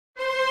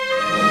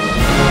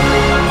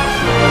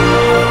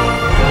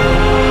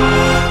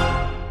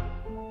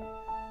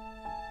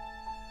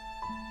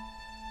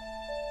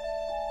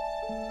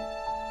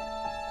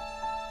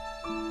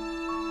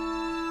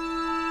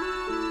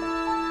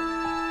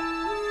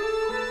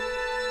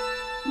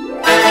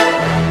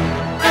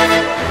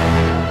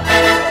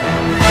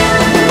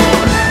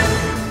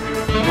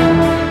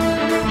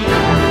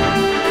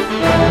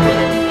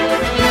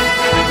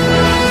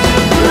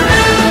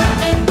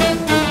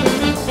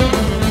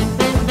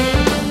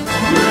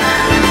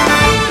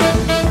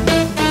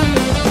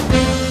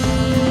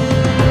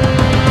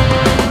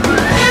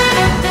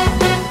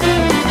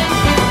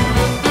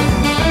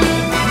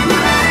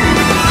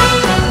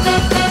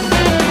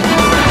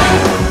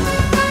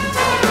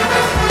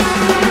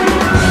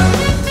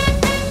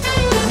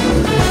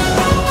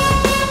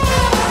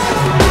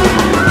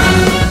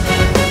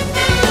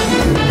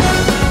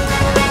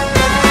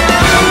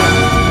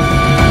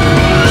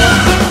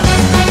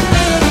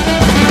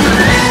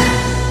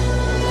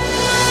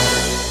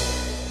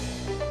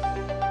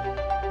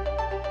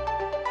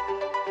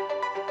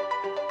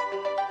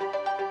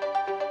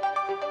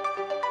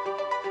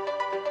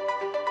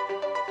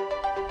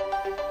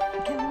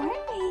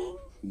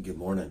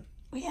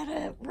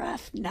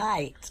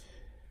night?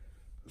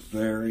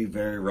 Very,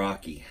 very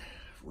rocky.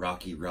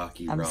 Rocky.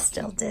 I'm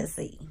still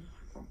dizzy.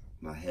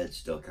 My head's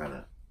still kind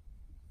of...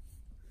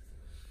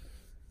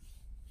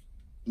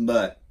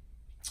 But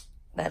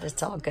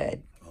it's all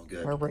good. All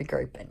good. We're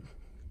regrouping.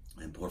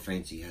 And poor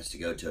Fancy has to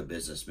go to a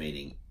business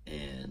meeting.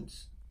 And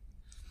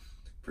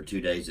for 2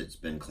 days it's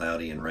been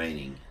cloudy and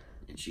raining.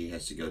 And she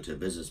has to go to a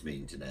business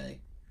meeting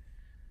today.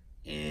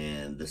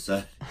 And the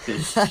sun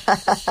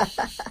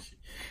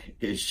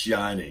is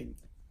shining.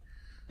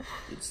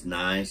 It's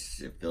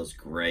nice. It feels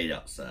great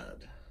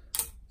outside.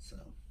 So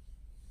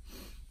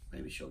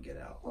maybe she'll get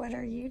out. What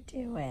are you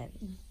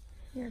doing?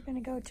 You're going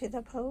to go to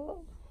the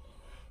pool?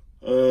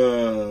 I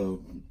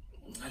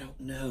don't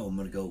know. I'm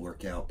going to go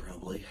work out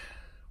probably.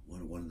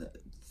 One of the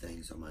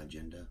things on my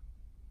agenda.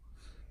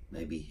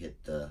 Maybe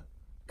hit the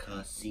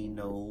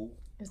casino.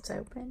 It's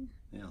open?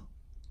 Yeah.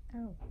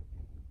 Oh.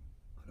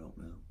 I don't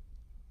know.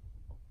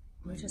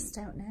 We just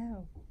don't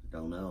know.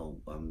 Don't know.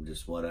 I'm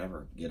just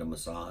whatever. Get a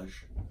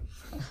massage.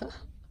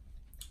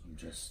 I'm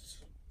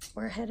just...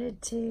 We're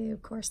headed to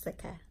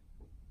Corsica.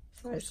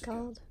 That's what it's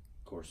called.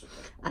 Corsica.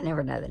 I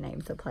never know the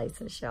names of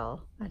places,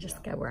 y'all. I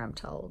just go where I'm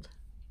told.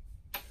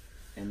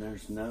 And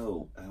there's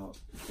no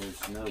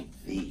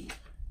V.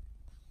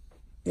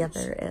 Yeah,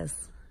 there is.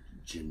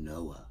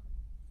 Genoa.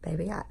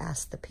 Baby, I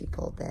asked the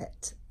people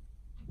that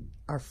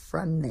are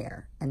from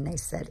there, and they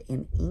said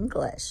in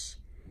English,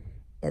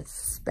 it's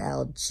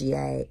spelled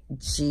G-E-N-O-A,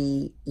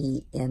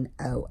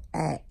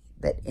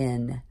 but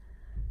in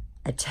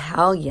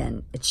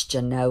Italian, it's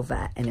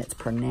Genova, and it's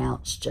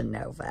pronounced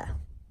Genova.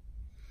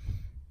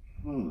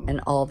 And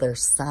all their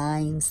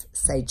signs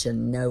say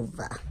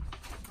Genova.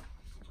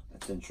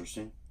 That's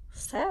interesting.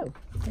 So,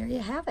 there you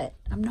have it.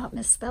 I'm not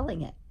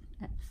misspelling it.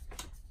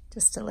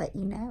 Just to let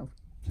you know.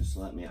 Just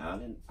let me,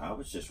 I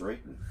was just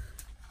reading.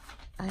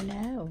 I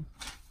know.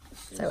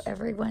 So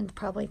everyone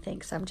probably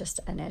thinks I'm just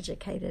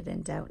uneducated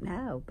and don't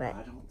know, but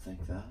I don't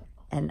think that.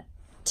 And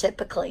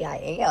typically I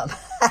am.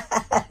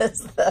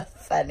 That's the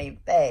funny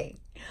thing.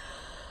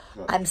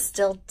 I'm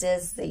still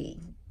dizzy.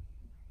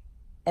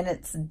 And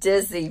it's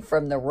dizzy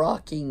from the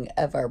rocking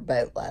of our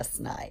boat last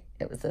night.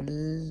 It was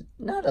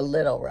not a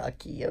little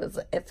rocky.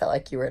 It felt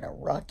like you were in a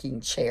rocking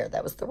chair.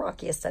 That was the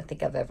rockiest I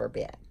think I've ever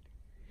been.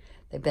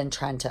 They've been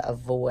trying to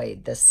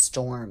avoid the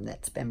storm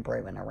that's been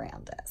brewing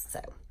around us.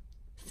 So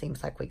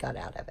seems like we got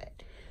out of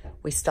it.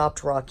 We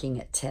stopped rocking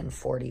at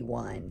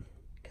 10:41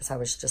 because I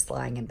was just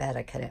lying in bed.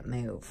 I couldn't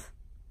move.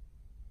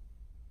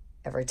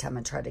 Every time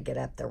I tried to get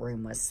up, the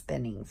room was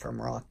spinning from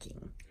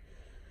rocking.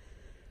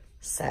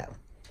 So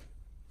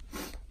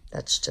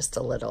that's just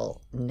a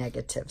little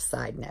negative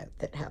side note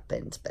that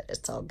happened, but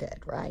it's all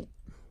good, right?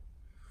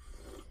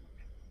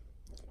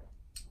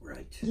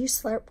 Right. You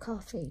slurp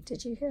coffee.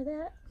 Did you hear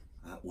that?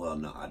 Well,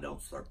 no, I don't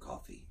slurp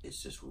coffee.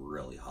 It's just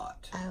really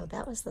hot. Oh,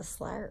 that was the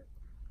slurp.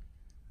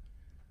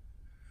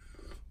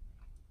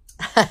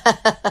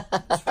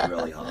 It's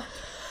really hot.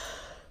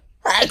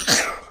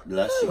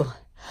 Bless you.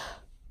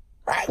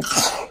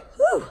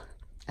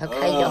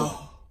 Okay,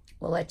 y'all.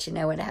 We'll let you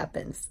know what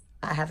happens.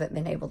 I haven't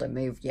been able to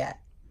move yet.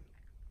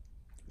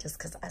 Just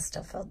because I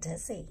still feel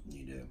dizzy.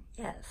 You do?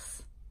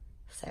 Yes.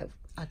 So,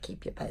 I'll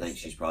keep you posted. I think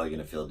she's probably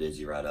going to feel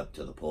dizzy right up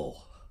to the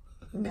pool.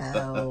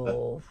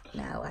 No.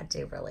 No, I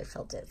do really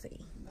feel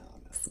dizzy. No.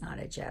 It's not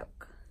a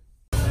joke.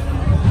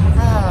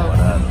 Oh,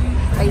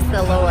 praise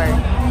the Lord.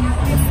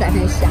 The sun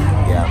is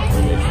shining. Yeah,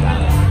 it is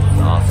shining. It's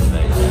an awesome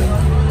day.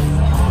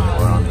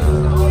 We're on the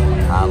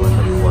island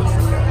of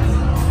Corsica.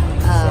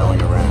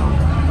 Sailing around.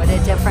 What a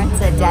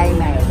difference a day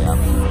makes. Yeah.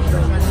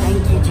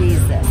 Thank you,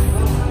 Jesus.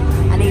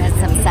 I needed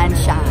some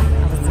sunshine.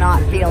 I was not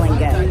feeling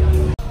good.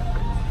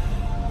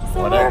 So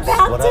we're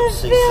about to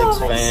film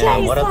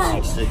fam? What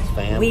up, 66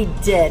 fam? We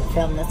did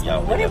film this Yeah,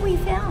 one. What did we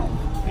film?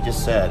 We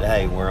just said,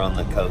 hey, we're on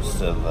the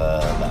coast of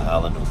the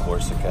island of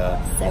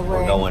Corsica. So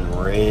we're going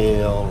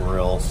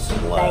real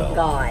slow. Thank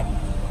God.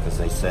 Because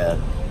they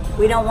said...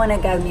 We don't want to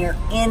go near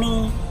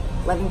any...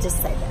 Let me just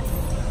say this.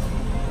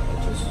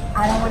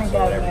 I don't want to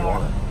go near...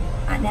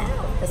 I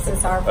know. This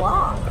is our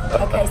vlog.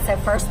 Okay, so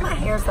first my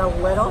hair's a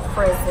little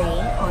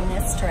frizzy on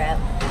this trip.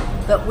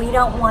 But we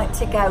don't want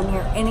to go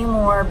near any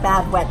more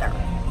bad weather.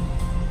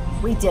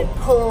 We did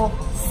pool,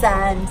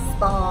 sun,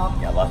 spa.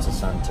 Yeah, lots of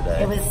sun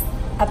today. It was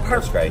a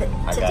perfect...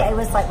 Great. Today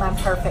was like my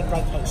perfect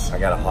vacation. I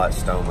got a hot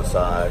stone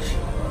massage.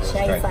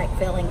 Shay's like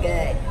feeling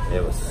good.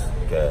 It was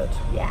good.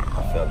 Yeah.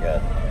 I feel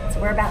good. So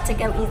we're about to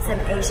go eat some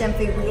Asian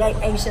food. We ate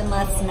Asian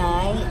last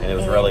night. And it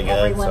was really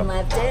good. Everyone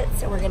loved it,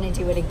 so we're going to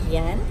do it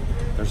again.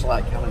 There's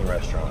like how many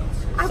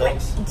restaurants?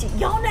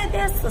 Y'all know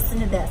this? Listen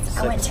to this.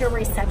 I went to a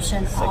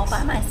reception all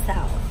by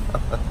myself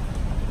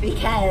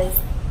because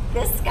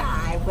this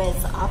guy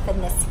was off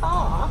in the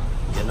spa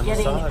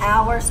getting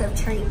hours of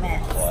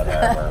treatment.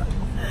 Whatever.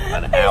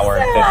 An hour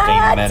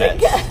and 15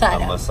 minutes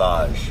of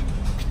massage.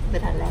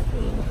 But I love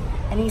you.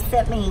 And he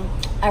sent me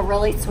a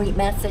really sweet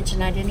message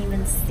and I didn't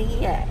even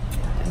see it.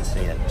 Didn't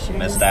see it. She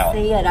missed out.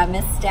 Didn't see it. I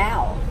missed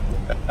out.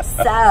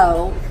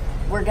 So,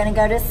 we're going to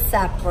go to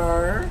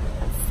supper.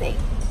 Let's see.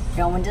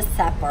 Going to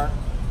supper.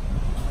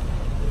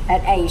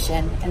 at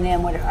Asian, and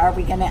then what are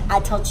we gonna? I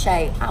told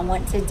Shay I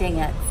want to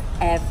dance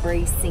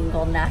every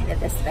single night of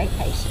this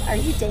vacation. Are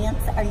you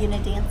Are you in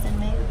a dancing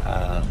mood?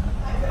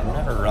 I'm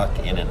never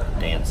in a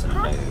dancing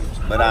mood,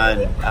 but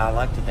I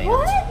like to dance.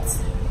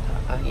 What?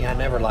 I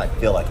never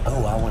feel like,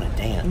 oh, I want to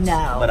dance.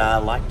 No. But I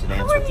like to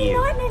dance with you.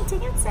 How are you not in a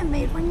dancing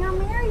mood when you're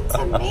married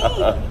to me?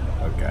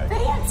 Okay.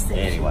 Fancy.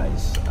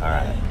 Anyways, all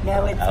right.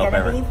 No, it's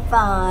gonna be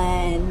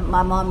fun.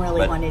 My mom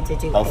really wanted to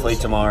do. Hopefully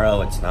Asian.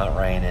 tomorrow it's not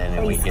raining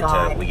and we get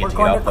to We're get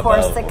going off to the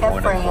Corsica, boat.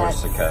 We're going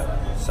France. to Corsica.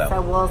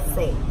 So we'll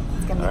see.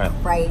 It's gonna be right. a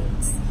great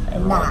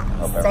night.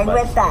 Stay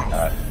with us. All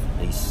right.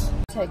 Peace.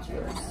 Take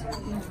yours.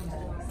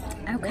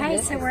 Okay,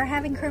 so we're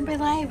having creme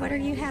brulee. What are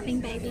you having,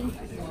 baby?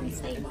 Let me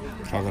see.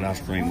 Chocolate ice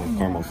cream with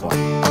caramel sauce.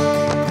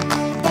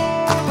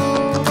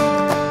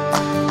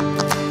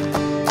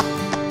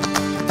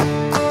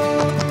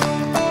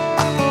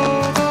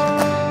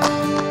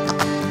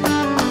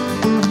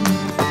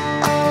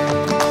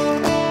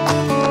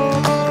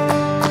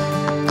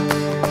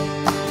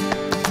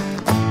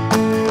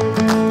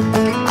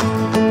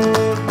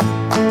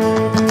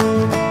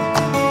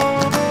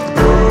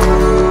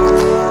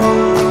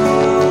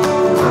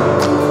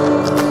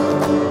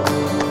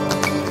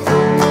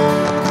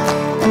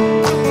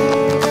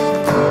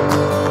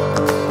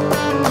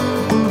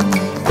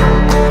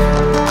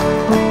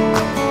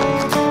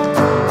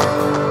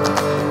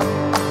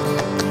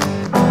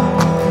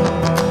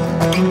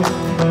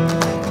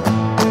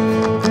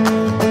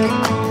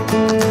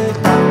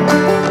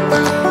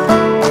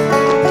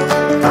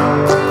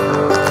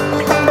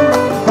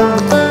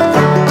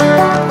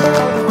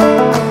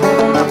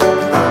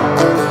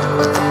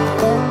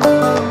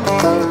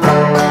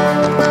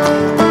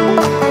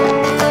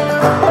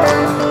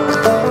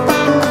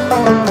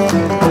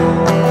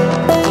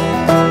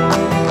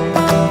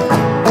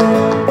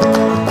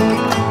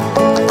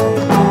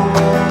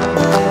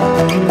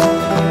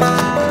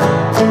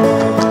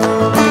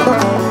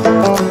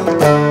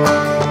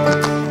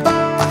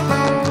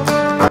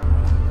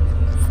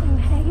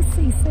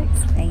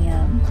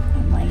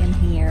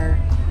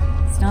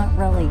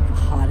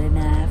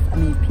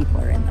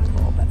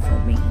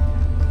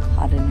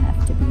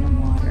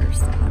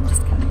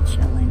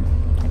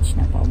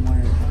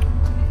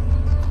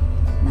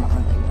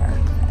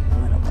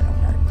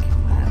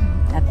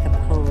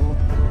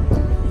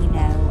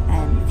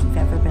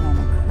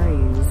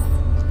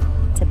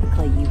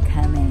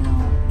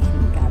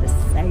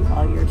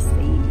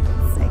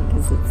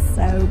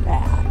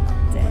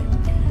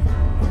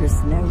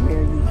 There's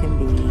nowhere you can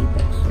be,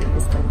 but here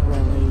is the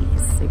really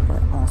super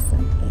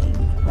awesome thing.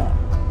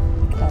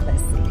 Look at all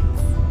those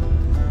seats.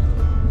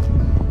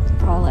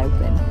 They're all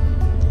open.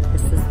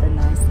 This is the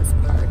nicest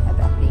part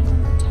about being on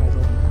a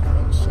total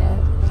private ship,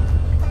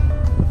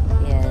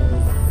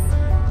 is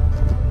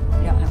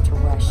you don't have to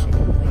rush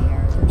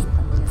anywhere. There's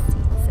plenty of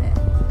seats at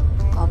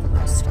all the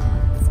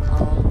restaurants,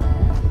 all the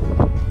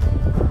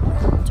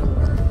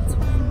outdoor, it's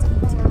windy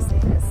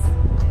Tuesdays,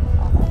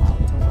 all the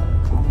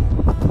outdoor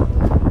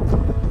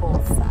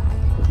poolside.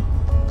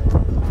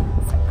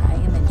 So I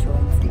am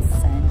enjoying some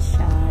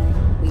sunshine.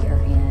 We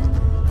are in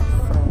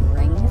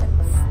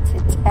France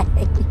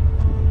today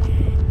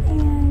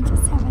and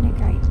just having a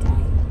great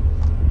day.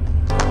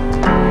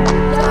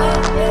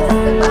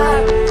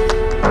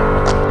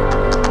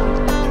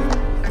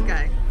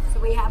 Okay. So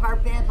we have our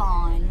bib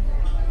on.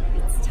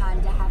 It's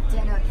time to have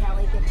dinner.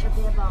 Kelly, get your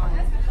bib on.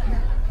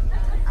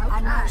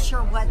 I'm not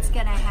sure what's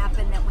going to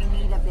happen that we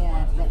need a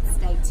bib, but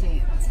stay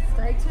tuned.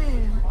 Stay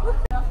tuned.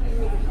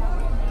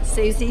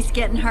 Susie's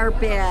getting her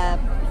bib.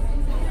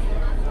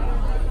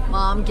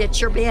 Mom, get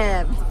your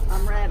bib.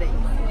 I'm ready.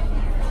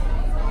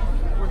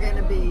 We're going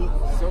to be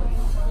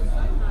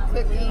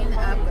cooking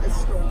up a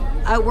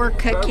storm. Oh, we're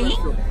cooking?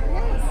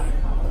 Yes.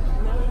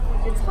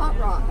 It's hot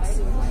rocks.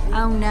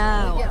 Oh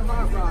no. Get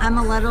hot rocks. I'm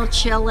a little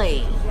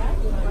chilly.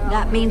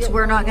 That means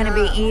we're not going to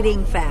be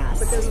eating fast.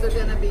 Because they're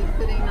going to be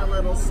putting a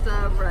little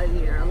stove right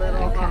here. A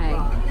little Okay.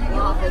 hot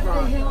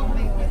rock.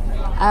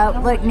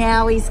 Oh, look,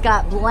 now he's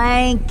got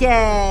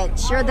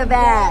blankets. You're the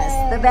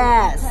best. The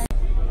best.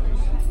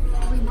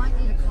 We might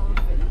need a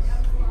coffee.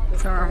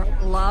 It's our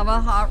lava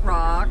hot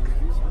rock.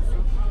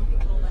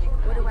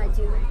 What do I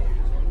do with that?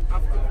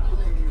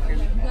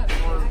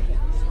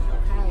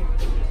 Okay,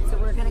 so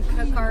we're gonna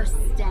cook our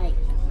steak.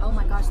 Oh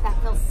my gosh, that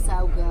feels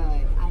so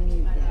good. I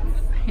need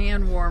this.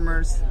 Hand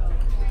warmers.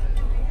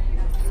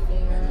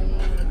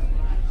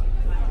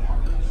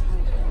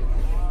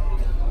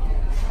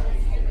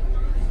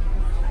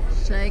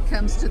 Shay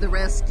comes to the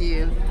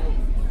rescue.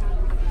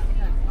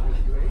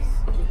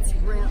 It's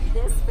real.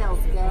 This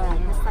feels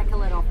good. It's like a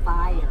little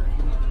fire.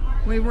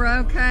 We were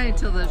okay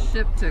till the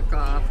ship took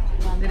off.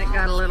 Then it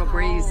got a little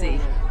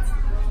breezy.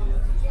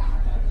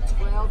 It's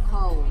real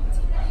cold.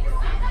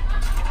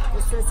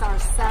 This is our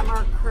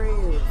summer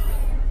cruise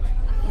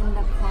in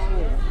the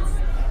cold.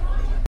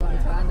 I'm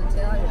trying to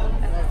tell you.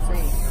 Let's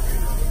see.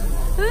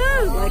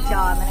 Woo! Look,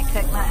 y'all, I'm gonna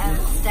cook my own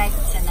steak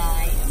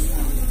tonight.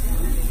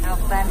 How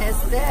fun is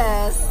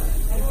this?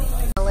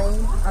 Kelly,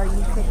 are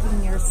you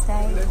cooking your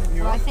steak?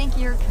 Well, I think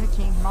you're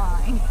cooking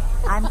mine.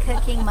 I'm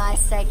cooking my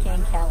steak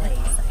and Kelly's.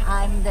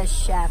 I'm the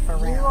chef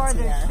around here. You are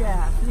the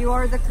chef. You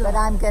are the cook. But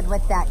I'm good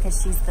with that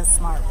because she's the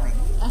smart one.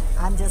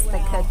 I'm just the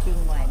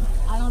cooking one.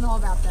 I don't know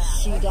about that.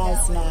 She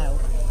does know.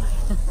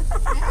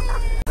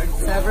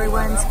 So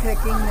everyone's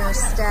cooking their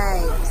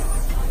steaks.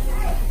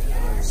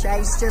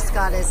 Shay's just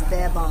got his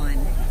bib on.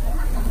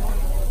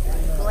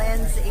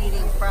 Glenn's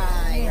eating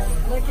fries.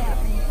 Look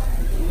at me.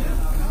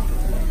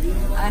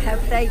 I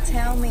hope they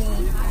tell me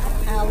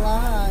how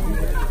long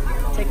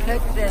to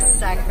cook this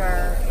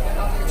sucker.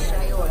 What did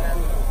Shay order?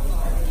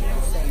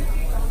 Let's see.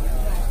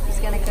 He's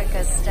gonna cook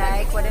a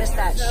steak. What is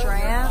that,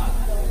 shrimp?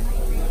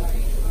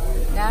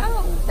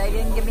 No, they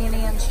didn't give me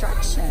any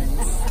instructions.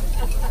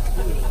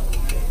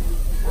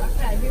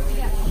 Okay, here we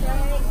got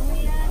steak.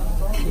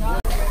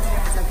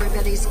 So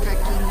everybody's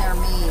cooking their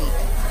meat.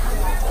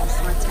 That's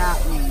what's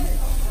happening.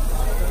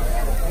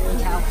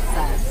 It helps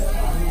us.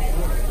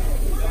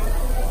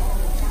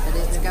 But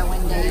it's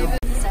going down.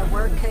 So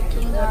we're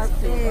cooking our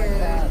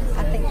food.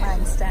 I think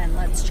mine's done.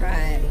 Let's try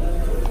it.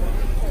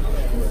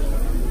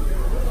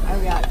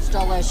 Oh yeah, it's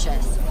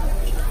delicious.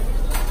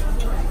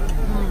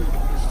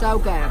 So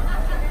good.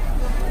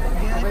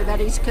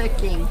 Everybody's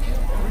cooking.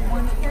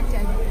 Everyone's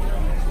cooking.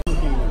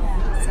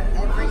 So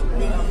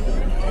everything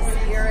is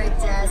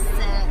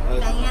iridescent,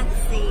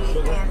 fancy,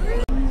 and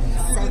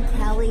so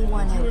Kelly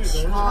wanted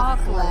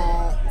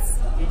chocolates,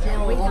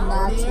 and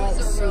that's what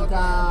she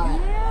got.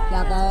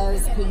 Now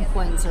those pink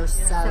ones are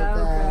so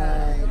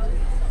good.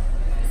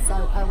 So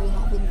are we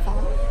having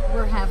fun?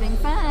 We're having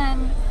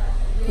fun.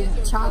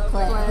 Pink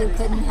chocolate. Who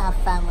couldn't have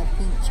fun with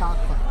pink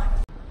chocolate?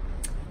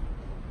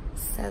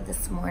 So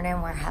this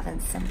morning we're having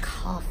some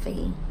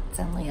coffee. It's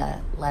only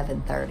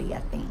 11:30, I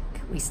think.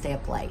 We stay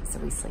up late, so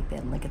we sleep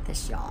in. Look at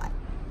this yacht.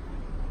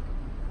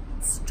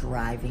 It's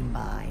driving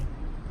by.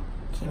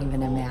 Can't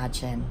even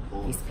imagine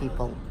these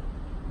people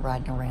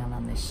riding around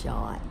on this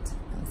yacht.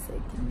 Let's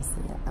see, can you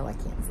see it? Oh, I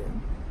can't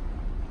zoom.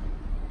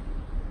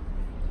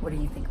 What do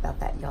you think about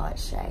that yacht,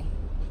 Shay?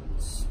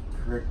 It's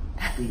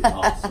pretty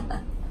awesome.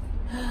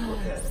 Look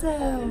at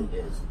So, it.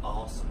 It is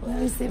awesome. let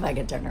me see if I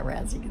can turn it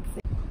around so you can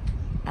see.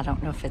 I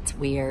don't know if it's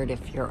weird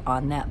if you're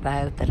on that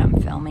boat that I'm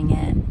filming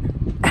it.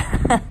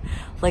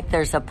 Look,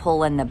 there's a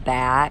pool in the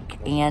back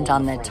and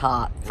on the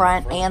top.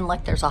 Front, and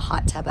look, there's a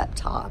hot tub up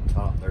top.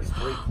 There's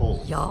 3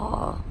 pools.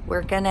 Y'all,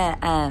 we're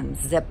gonna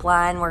zip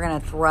line. We're gonna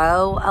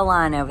throw a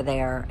line over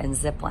there and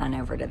zip line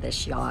over to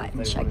this yacht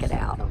and check it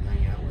out. Come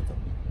hang out with them.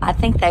 I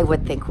think they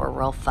would think we're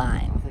real I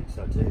fun. think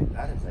so too.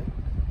 That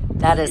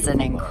is an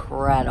beautiful boat.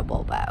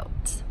 incredible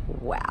boat.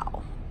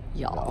 Wow, The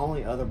y'all.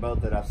 only other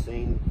boat that I've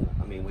seen,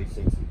 I mean, we've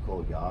seen some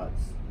cool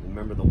yachts.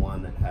 Remember the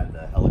one that had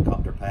the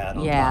helicopter pad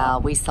on Yeah,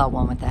 top? we saw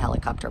one with the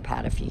helicopter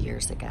pad a few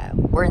years ago.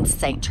 We're in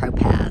Saint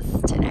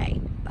Tropez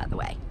today, by the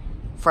way,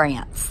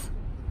 France.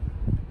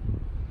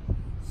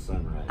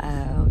 Sunrise.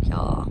 Oh,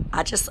 y'all.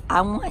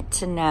 I want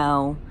to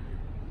know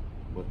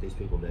What these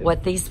people do.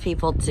 what these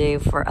people do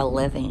for a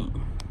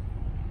living.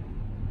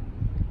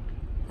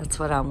 That's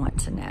what I want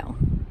to know.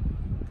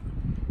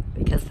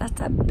 Because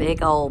that's a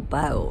big old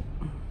boat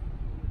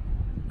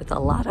with a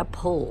lot of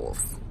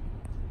pools.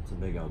 It's a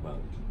big old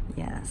boat.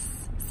 Yes.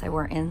 So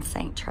we're in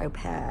Saint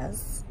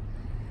Tropez.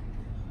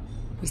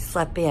 We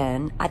slept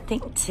in. I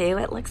think, too,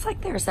 it looks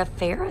like there's a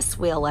Ferris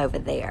wheel over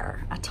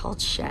there. I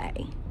told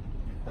Shay.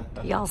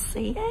 Do y'all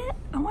see it?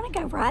 I want to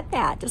go ride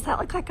that. Does that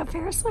look like a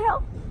Ferris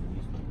wheel?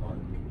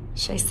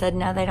 Shay said,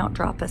 no, they don't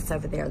drop us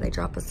over there. They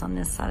drop us on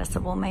this side. I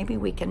said, well, maybe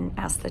we can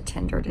ask the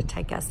tender to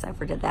take us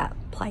over to that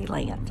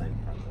playland.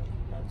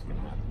 That's gonna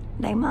happen.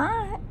 They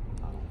might.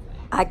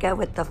 I go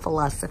with the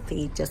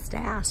philosophy, just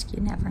ask.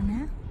 You never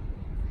know.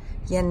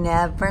 You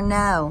never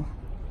know.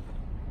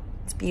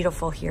 It's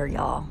beautiful here,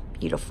 y'all.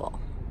 Beautiful.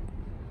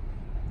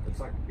 Looks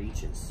like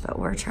beaches. But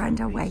we're trying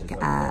to wake Beaches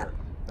over up. there.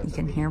 That's You a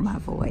can beach. hear my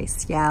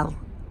voice. Yeah,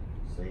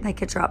 See? they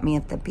could drop me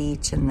at the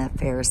beach in the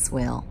Ferris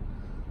wheel.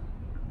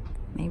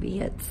 Maybe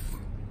it's...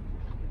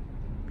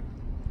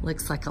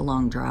 looks like a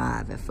long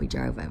drive if we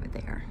drove over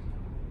there.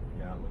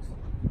 Yeah, it looks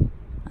like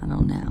I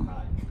don't know.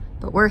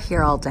 But we're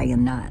here all day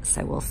and night,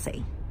 so we'll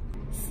see.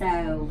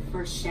 So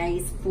for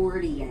Shay's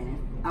 40th,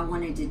 I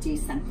wanted to do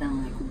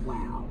something like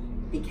wow.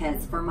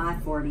 Because for my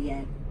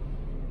 40th,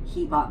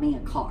 he bought me a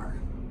car.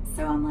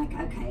 So I'm like,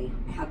 okay,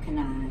 how can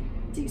I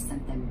do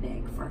something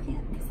big for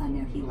him? Because I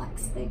know he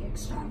likes big,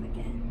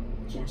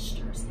 extravagant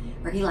gestures.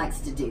 Or he likes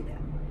to do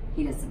them.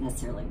 He doesn't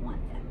necessarily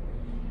want them.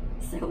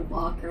 So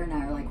Walker and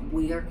I are like,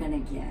 we are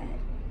going to get,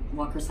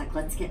 Walker's like,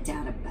 let's get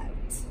Dad a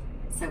boat.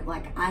 So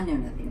like, I know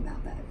nothing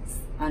about boats.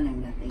 I know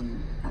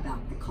nothing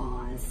about the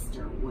cost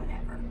or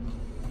whatever.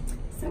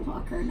 So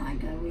Walker and I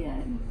go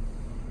in.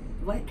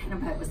 What kind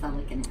of boat was I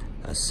looking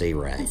at? a Sea A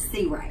Ray.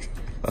 Sea Ray.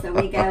 So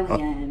we go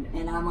in,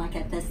 and I'm like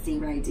at the Sea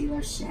Ray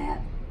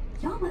dealership.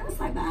 Y'all, that was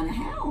like buying a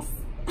house.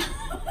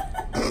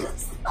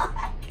 It's like,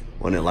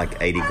 Wasn't it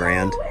like 80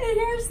 grand?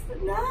 oh,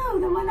 no,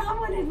 the one I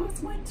wanted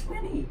was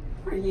 120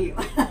 for you.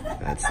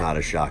 That's not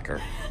a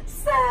shocker.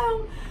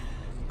 So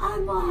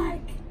I'm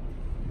like,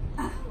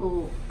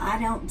 oh, I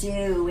don't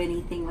do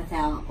anything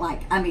without,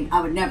 like, I mean,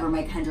 I would never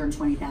make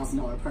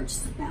 $120,000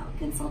 purchase without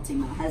consulting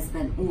my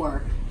husband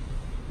or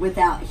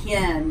without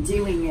him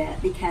doing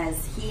it,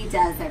 because he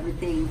does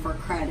everything for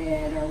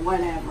credit or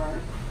whatever.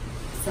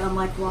 So I'm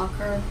like,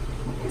 Walker,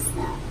 what is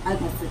that? Oh,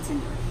 that's the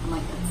Tinder. I'm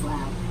like, that's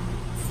loud.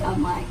 So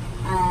I'm like,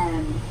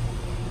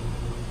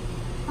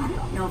 I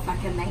don't know if I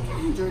can make a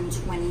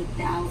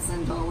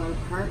 $120,000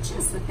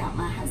 purchase without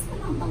my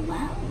husband on the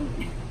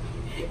loan.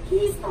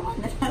 He's the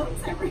one that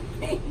owns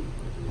everything.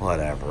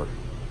 Whatever.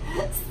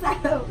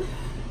 So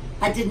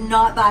I did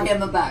not buy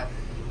him a boat.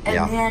 And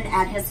Yeah. then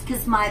at his,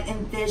 because my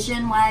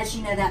envision was,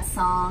 you know, that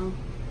song,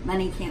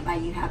 Money Can't Buy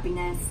You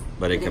Happiness,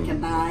 But it can can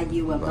buy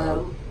you a boat.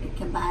 boat. It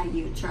can buy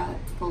you a truck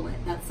to pull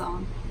it, that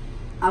song.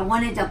 I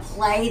wanted to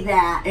play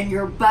that and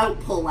your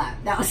boat pull up.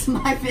 That was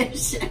my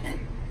vision.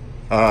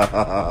 So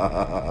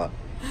I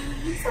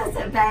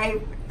said,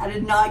 babe, I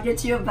did not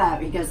get you a boat.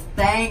 He goes,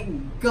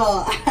 thank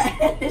God.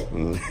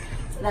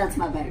 So that's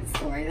my boat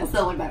story. That's the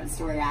only boat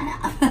story I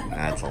have.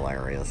 That's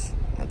hilarious.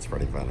 That's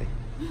pretty funny.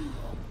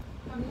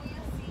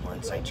 We're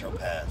in St.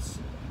 Tropez. Is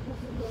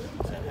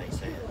that how you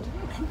say it?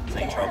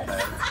 St.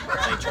 Tropez?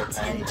 St.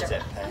 Tropez? Is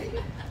that pay?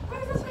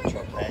 St.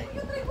 Tropez?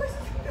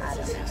 I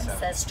don't know. It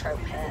says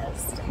Tropez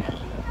to me. I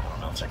don't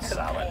know if it's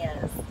solid.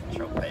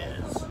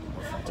 Tropez.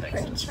 We're from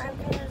Texas.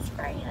 Tropez,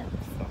 France.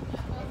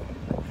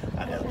 I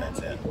know that's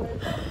it.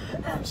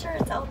 I'm sure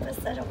it's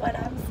opposite of what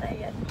I'm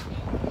saying.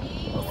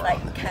 It's like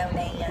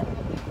Conan.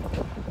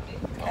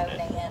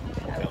 Conan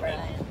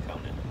O'Brien.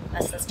 Conan. My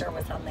sister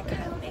was on the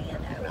Conan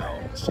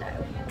O'Brien show.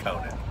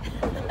 Conan.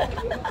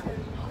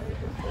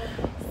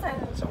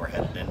 So we're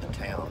headed into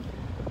town.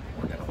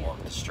 We're going to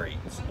walk the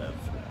streets of,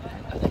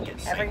 I think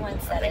it's Everyone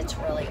said it's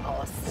really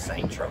awesome.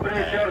 St.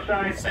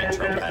 Tropez. St. Tropez. It's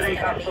gonna be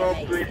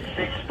amazing.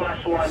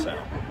 6+1. So,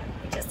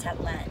 We just had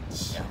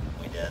lunch. yeah,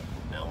 we did.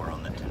 Now we're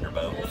on the tender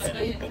boat.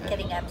 We've been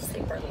getting up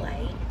super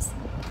late.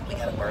 We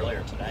got up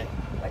earlier today.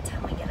 What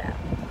time we get up?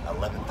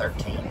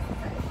 11:13.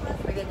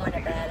 We've been going to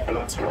bed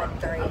at 2 and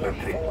 3 and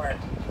 4.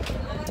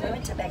 We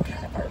went to bed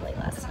kind of early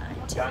last night.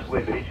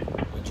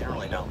 We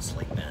generally don't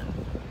sleep in.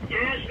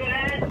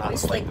 We're not We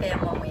sleep sleeping. in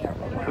when we are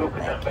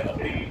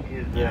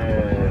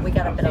vacating. We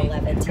got up at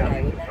 11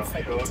 today. We've been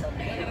sleeping till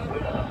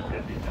now.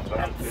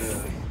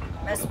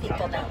 Most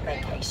people don't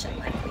vacation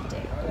like we do.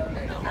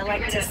 I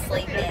like to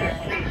sleep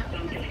in,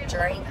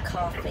 drink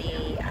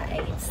coffee, I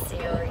ate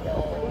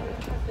cereal,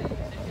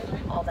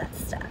 all that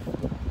stuff.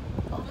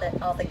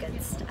 All the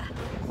good stuff.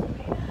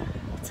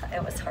 So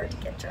it was hard to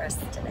get dressed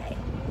today.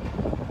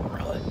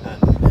 Really.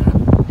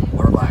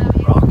 We're like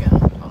rocking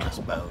on this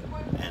boat.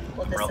 And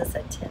Well, this is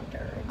a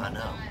Tinder. I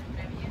know.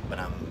 But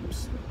I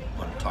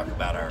want to talk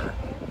about our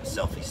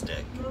selfie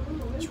stick.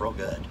 It's real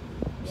good.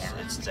 Yeah.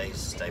 It stays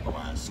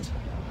stabilized.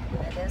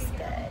 It is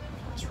good.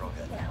 It's real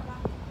good. Yeah.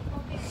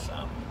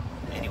 So,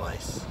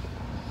 anyways,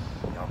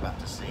 y'all about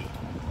to see.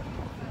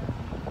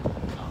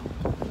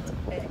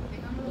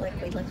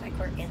 We look like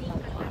we're in the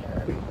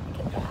water.